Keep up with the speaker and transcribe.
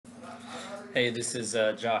Hey, this is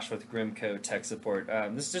Josh with Grimco Tech Support.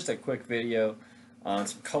 This is just a quick video on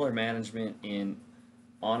some color management in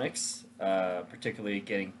Onyx, particularly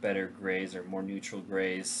getting better grays or more neutral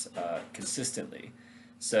grays consistently.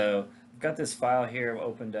 So I've got this file here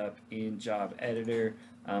opened up in Job Editor.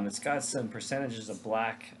 It's got some percentages of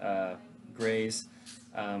black grays.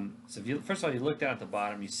 So if you, first of all, you look down at the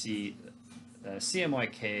bottom, you see the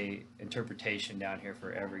CMYK interpretation down here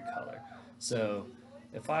for every color. So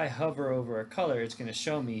if I hover over a color, it's going to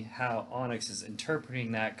show me how Onyx is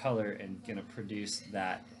interpreting that color and going to produce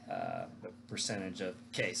that percentage of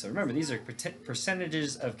K. So remember, these are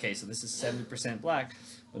percentages of K. So this is 70% black,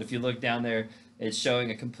 but if you look down there, it's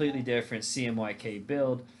showing a completely different CMYK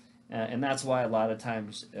build, and that's why a lot of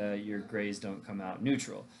times your grays don't come out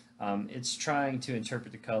neutral. It's trying to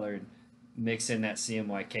interpret the color and mix in that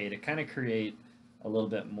CMYK to kind of create a little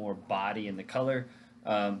bit more body in the color,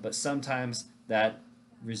 but sometimes that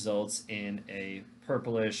results in a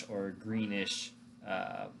purplish or greenish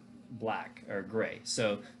black or gray.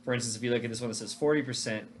 So, for instance, if you look at this one, it says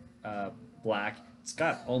 40% black. It's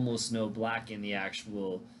got almost no black in the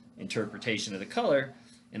actual interpretation of the color,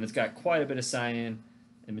 and it's got quite a bit of cyan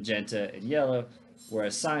and magenta and yellow,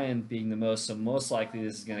 whereas cyan being the most, so most likely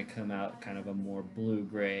this is going to come out kind of a more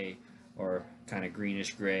blue-gray or kind of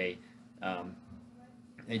greenish gray.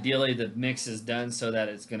 Ideally, the mix is done so that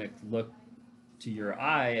it's going to look to your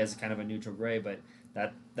eye as kind of a neutral gray, but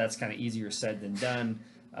that's kind of easier said than done,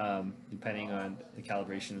 depending on the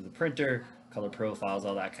calibration of the printer, color profiles,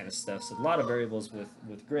 all that kind of stuff. So a lot of variables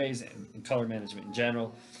with grays and color management in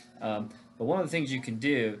general. But one of the things you can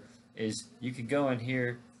do is you could go in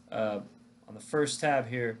here on the first tab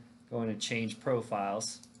here, go in and change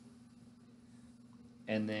profiles,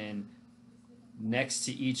 and then next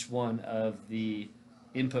to each one of the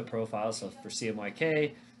input profiles, so for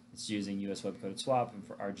CMYK, it's using US Web Coded Swap, and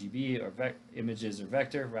for RGB or images or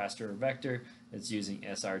vector, raster or vector, it's using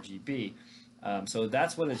sRGB. So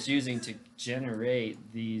that's what it's using to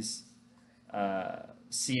generate these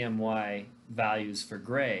CMY values for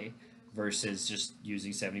gray versus just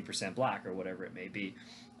using 70% black or whatever it may be.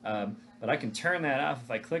 But I can turn that off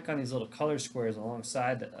if I click on these little color squares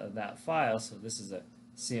alongside that file. So this is a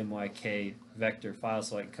CMYK vector file,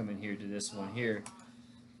 so I can come in here to this one here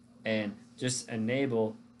and just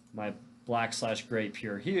enable my black/gray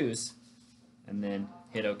pure hues, and then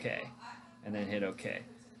hit OK, and then hit OK.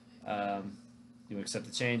 You accept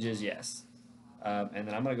the changes? Yes. And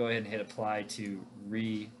then I'm going to go ahead and hit apply to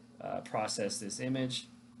process this image.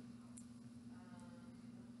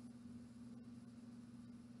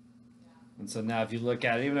 And so now if you look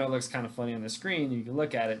at it, even though it looks kind of funny on the screen, you can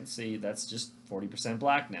look at it and see that's just 40%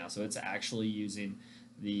 black now. So it's actually using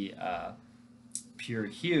the pure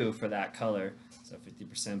hue for that color. So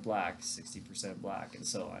 50% black, 60% black, and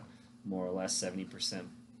so on. More or less 70%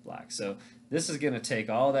 black. So this is going to take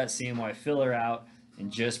all that CMY filler out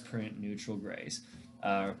and just print neutral grays,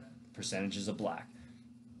 percentages of black.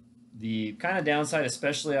 The kind of downside,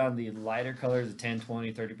 especially on the lighter colors, the 10,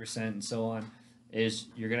 20, 30%, and so on, is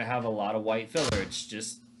you're going to have a lot of white filler. It's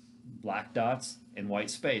just black dots and white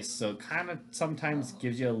space. So it kind of sometimes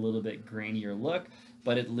gives you a little bit grainier look,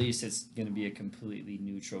 but at least it's going to be a completely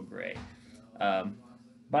neutral gray.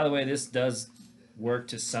 By the way, this does work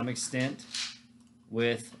to some extent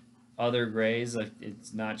with other grays. Like,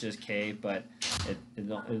 it's not just K, but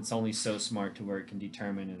it's only so smart to where it can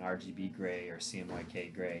determine an RGB gray or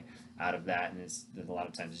CMYK gray out of that, and a lot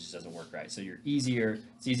of times it just doesn't work right. So it's easier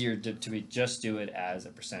to just do it as a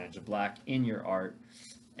percentage of black in your art,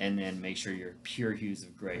 and then make sure your pure hues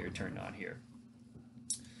of gray are turned on here.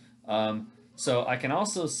 So I can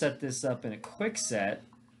also set this up in a quick set,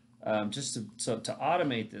 just to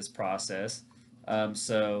automate this process.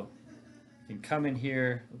 So you can come in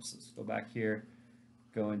here. Oops, let's go back here.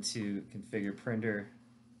 Go into configure printer.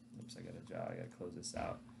 Oops, I got a job. I got to close this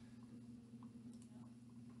out.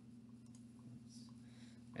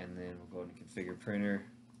 And then we'll go into configure printer.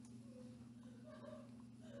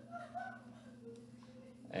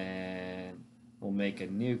 And we'll make a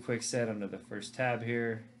new quick set under the first tab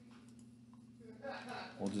here.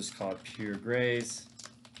 We'll just call it pure grays.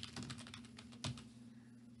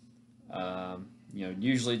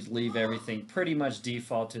 Usually leave everything pretty much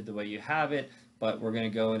defaulted the way you have it, but we're going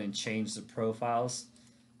to go in and change the profiles.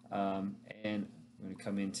 And we're going to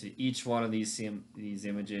come into each one of these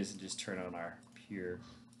images and just turn on our pure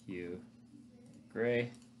hue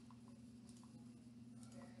gray.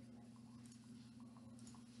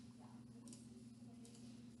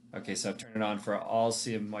 Okay, so I've turned it on for all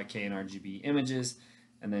CMYK and RGB images,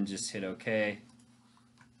 and then just hit OK.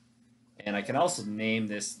 And I can also name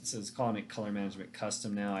this, so it's calling it color management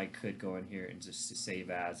custom now. I could go in here and just save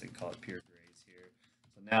as and call it pure grays here.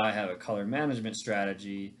 So now I have a color management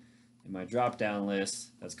strategy in my drop down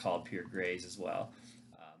list that's called pure grays as well.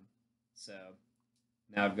 So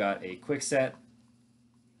now I've got a quick set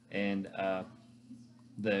and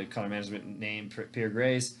the color management name pure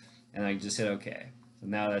grays, and I just hit OK. So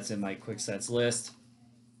now that's in my quick sets list.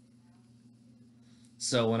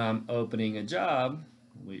 So when I'm opening a job,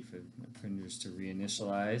 I'll wait for my printers to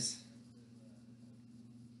reinitialize.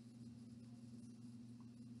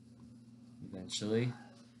 Eventually.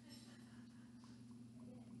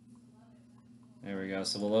 There we go.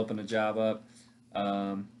 So we'll open a job up.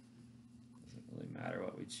 Doesn't really matter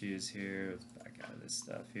what we choose here. Let's back out of this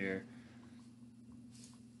stuff here.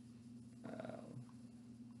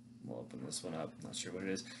 We'll open this one up. Not sure what it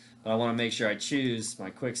is, but I want to make sure I choose my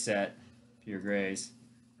quick set, pure grays,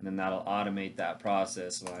 and then that'll automate that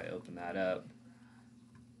process when I open that up.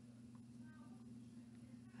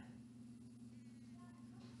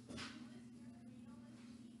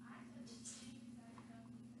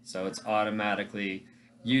 So it's automatically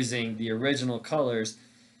using the original colors.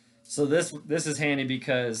 So this is handy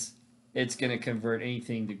because it's going to convert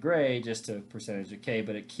anything to gray just to percentage of K,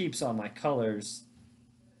 but it keeps all my colors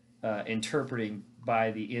interpreting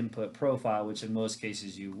by the input profile, which in most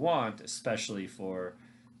cases you want, especially for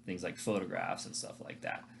things like photographs and stuff like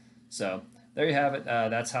that. So there you have it.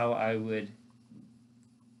 That's how I would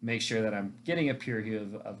make sure that I'm getting a pure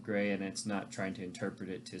hue of gray and it's not trying to interpret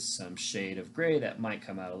it to some shade of gray that might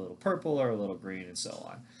come out a little purple or a little green and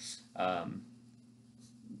so on.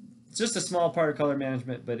 It's just a small part of color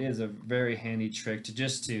management, but it is a very handy trick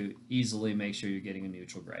to easily make sure you're getting a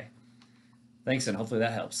neutral gray. Thanks, and hopefully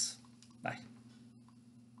that helps. Bye.